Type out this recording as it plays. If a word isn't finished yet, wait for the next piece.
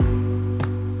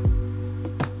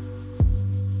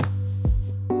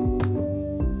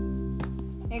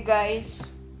Guys,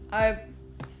 I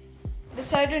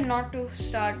decided not to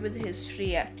start with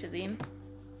history actually,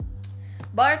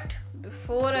 but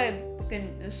before I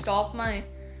can stop my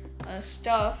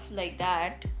stuff like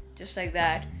that, just like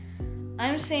that,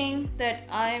 I'm saying that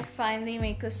I finally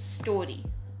make a story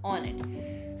on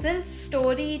it. Since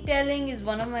storytelling is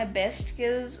one of my best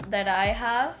skills that I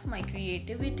have, my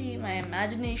creativity, my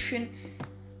imagination,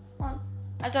 well,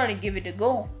 I thought I'd give it a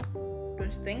go.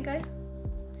 Don't you think, guys?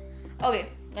 Okay,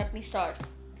 let me start.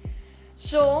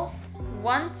 So,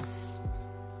 once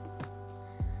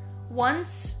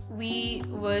we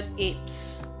were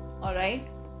apes, alright?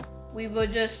 We were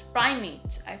just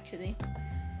primates, actually.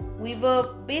 We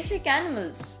were basic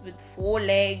animals with 4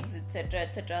 legs, etc.,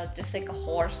 just like a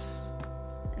horse,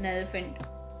 an elephant.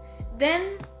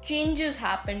 Then changes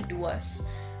happened to us.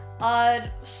 Our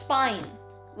spine,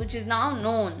 which is now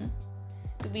known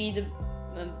to be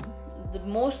the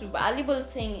most valuable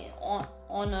thing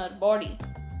on our body.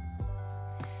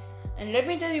 And let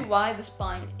me tell you why the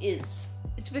spine is.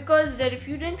 It's because that if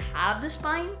you didn't have the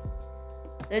spine,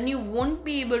 then you won't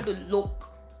be able to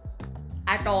look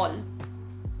at all.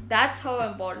 That's how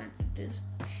important it is.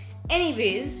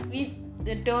 Anyways, we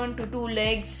turned to 2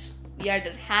 legs, we had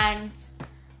our hands,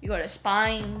 we got our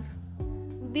spines.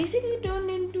 Basically turned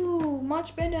into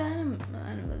much better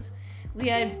animals. We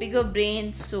had bigger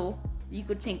brains, so we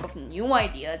could think of new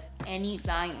ideas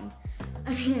anytime.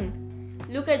 I mean,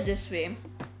 look at this way.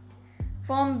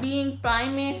 From being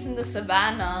primates in the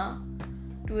savannah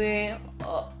to a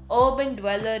urban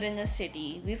dweller in a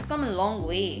city, we've come a long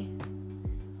way.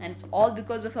 And it's all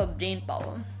because of our brain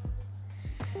power.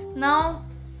 Now,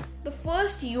 the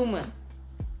first human.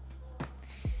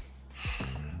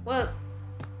 Well,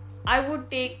 I would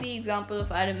take the example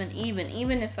of Adam and Eve,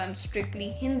 even if I'm strictly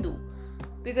Hindu.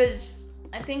 Because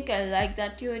I think I like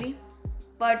that theory.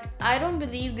 But I don't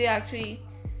believe they actually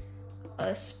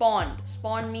spawned.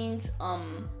 Spawn means,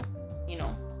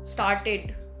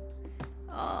 started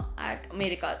at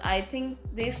America. I think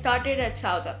they started at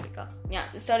South Africa. Yeah,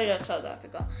 they started at South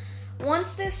Africa.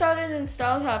 Once they started in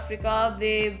South Africa,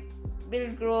 they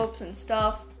built groups and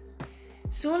stuff.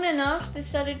 Soon enough, they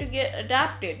started to get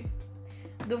adapted.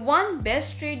 The one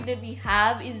best trait that we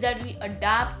have is that we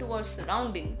adapt to our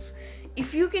surroundings.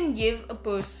 If you can give a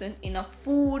person enough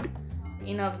food,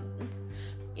 enough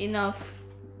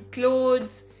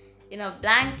clothes, enough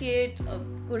blankets, a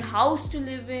good house to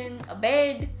live in, a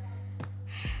bed,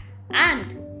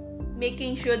 and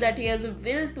making sure that he has a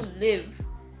will to live,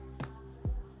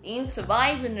 he'll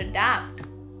survive and adapt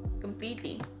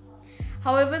completely.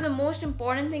 However, the most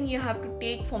important thing you have to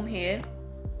take from here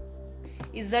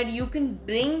is that you can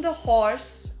bring the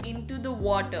horse into the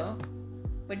water,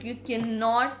 but you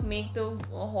cannot make the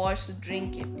horse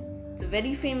drink it. It's a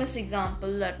very famous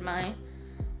example that my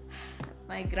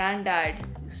granddad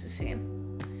used to say.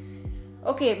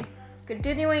 Okay,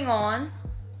 continuing on.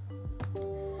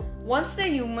 Once the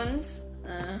humans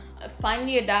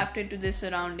finally adapted to their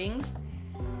surroundings,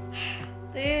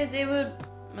 they were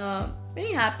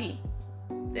very happy.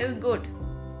 They were good,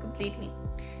 completely.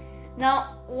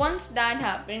 Now, once that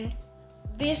happened,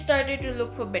 they started to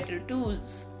look for better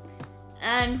tools.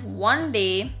 And one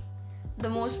day, the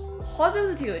most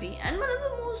possible theory and one of the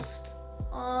most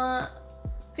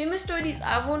famous stories,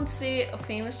 I won't say a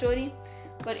famous story,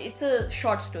 but it's a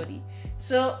short story.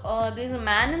 So, there's a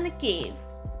man in the cave,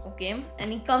 okay,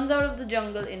 and he comes out of the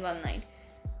jungle in one night.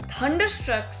 Thunder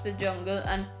strikes the jungle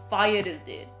and fire is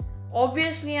there.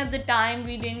 Obviously, at the time,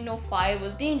 we didn't know fire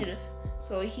was dangerous.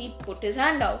 So, he put his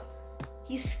hand out.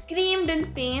 He screamed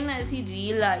in pain as he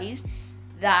realized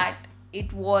that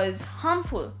it was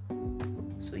harmful.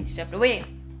 So, he stepped away.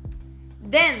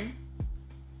 Then,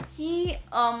 he,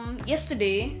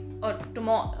 yesterday or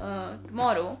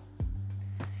tomorrow,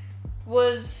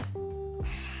 was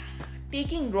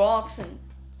taking rocks and,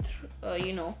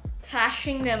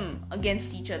 thrashing them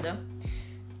against each other.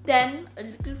 Then, a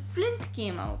little flint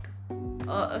came out.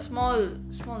 A small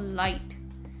light.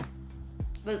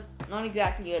 Well, not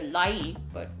exactly a light,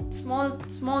 but small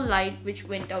light which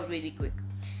went out really quick.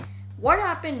 What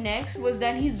happened next was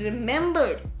that he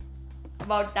remembered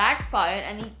about that fire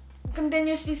and he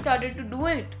continuously started to do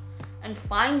it. And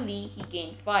finally, he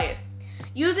gained fire.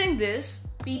 Using this,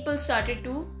 people started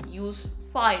to use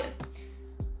fire.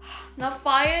 Now,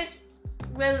 fire,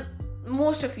 well,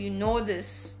 most of you know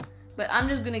this, but I'm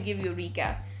just going to give you a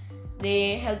recap.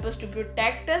 They help us to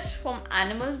protect us from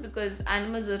animals because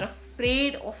animals are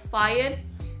afraid of fire.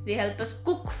 They help us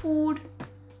cook food,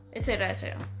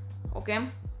 etc. Okay?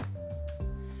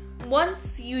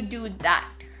 Once you do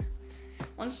that,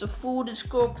 once the food is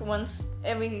cooked, once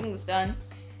everything is done,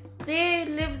 they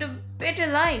lived a better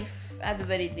life at the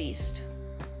very least.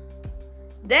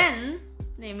 Then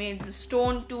they made the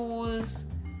stone tools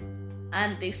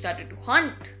and they started to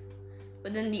hunt.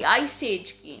 But then the Ice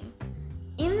Age came.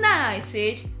 In that Ice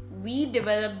Age, we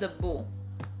developed the bow.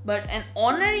 But an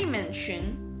honorary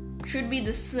mention should be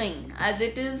the sling, as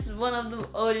it is one of the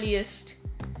earliest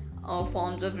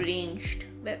forms of ranged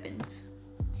weapons.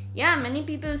 Yeah, many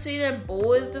people say that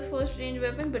bow is the first ranged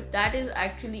weapon, but that is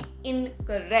actually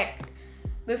incorrect.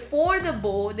 Before the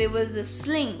bow, there was the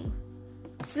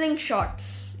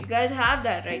slingshots. You guys have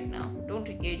that right now, don't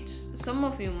you kids? Some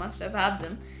of you must have had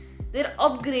them. They're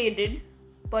upgraded,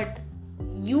 but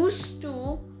used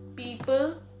to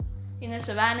people in the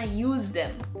savannah use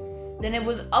them. Then it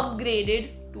was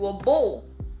upgraded to a bow,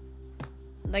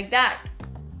 like that.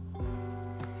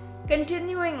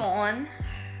 Continuing on,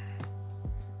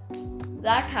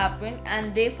 that happened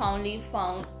and they finally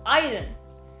found iron.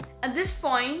 At this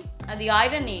point, at the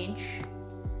Iron Age,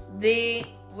 they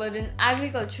were in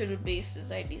agricultural based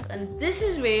societies, and this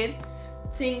is where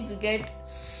things get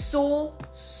so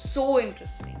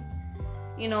interesting.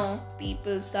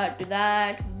 People start to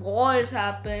that, wars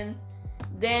happen,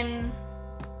 then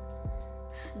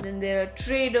there are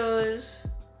traders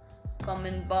come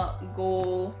and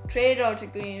go, trade routes are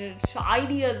created,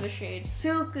 ideas are shared,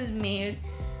 silk is made.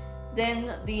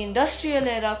 Then the industrial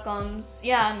era comes.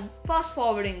 I'm fast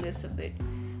forwarding this a bit.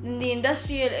 Then the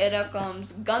industrial era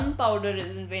comes, gunpowder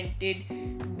is invented,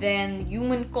 then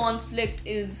human conflict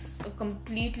is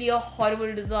completely a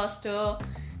horrible disaster.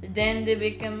 Then they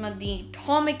become the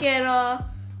atomic era,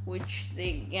 which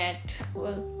they get,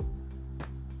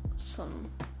 some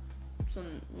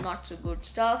not so good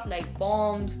stuff like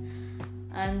bombs.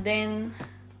 And then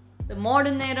the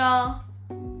modern era,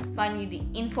 finally the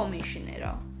information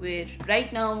era, where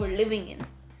right now we're living in.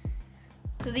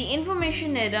 So the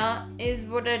information era is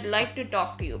what I'd like to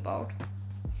talk to you about.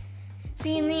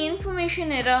 See, in the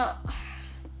information era,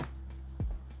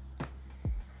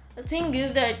 the thing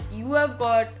is that you have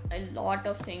got a lot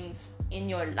of things in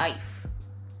your life.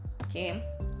 Okay?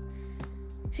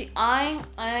 See, I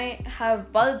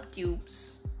have bulb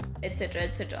tubes, etc.,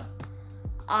 etc.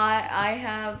 I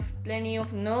have plenty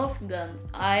of Nerf guns.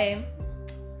 I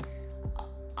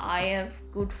have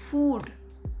good food.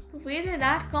 Where did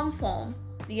that come from?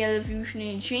 The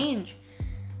evolutionary change.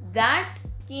 That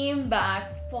came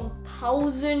back from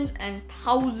thousands and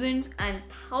thousands and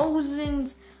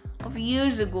thousands of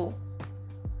years ago.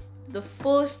 The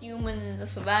first human in the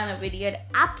savannah where he had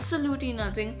absolutely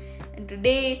nothing. And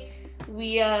today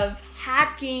we have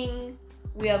hacking,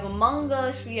 we have Among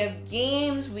Us, we have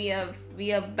games, we have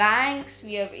banks,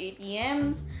 we have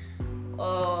ATMs,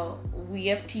 we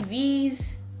have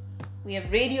TVs, we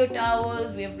have radio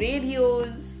towers, we have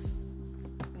radios,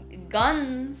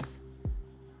 guns.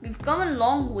 We've come a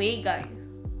long way, guys.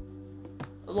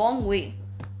 A long way.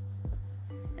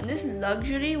 And this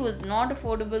luxury was not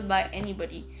affordable by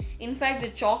anybody. In fact, the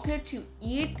chocolates you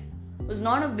eat was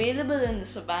not available in the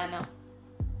savannah.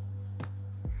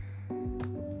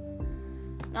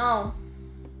 Now,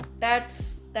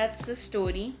 that's the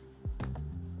story.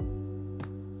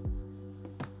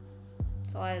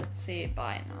 So I'll say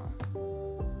bye now.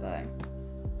 Bye.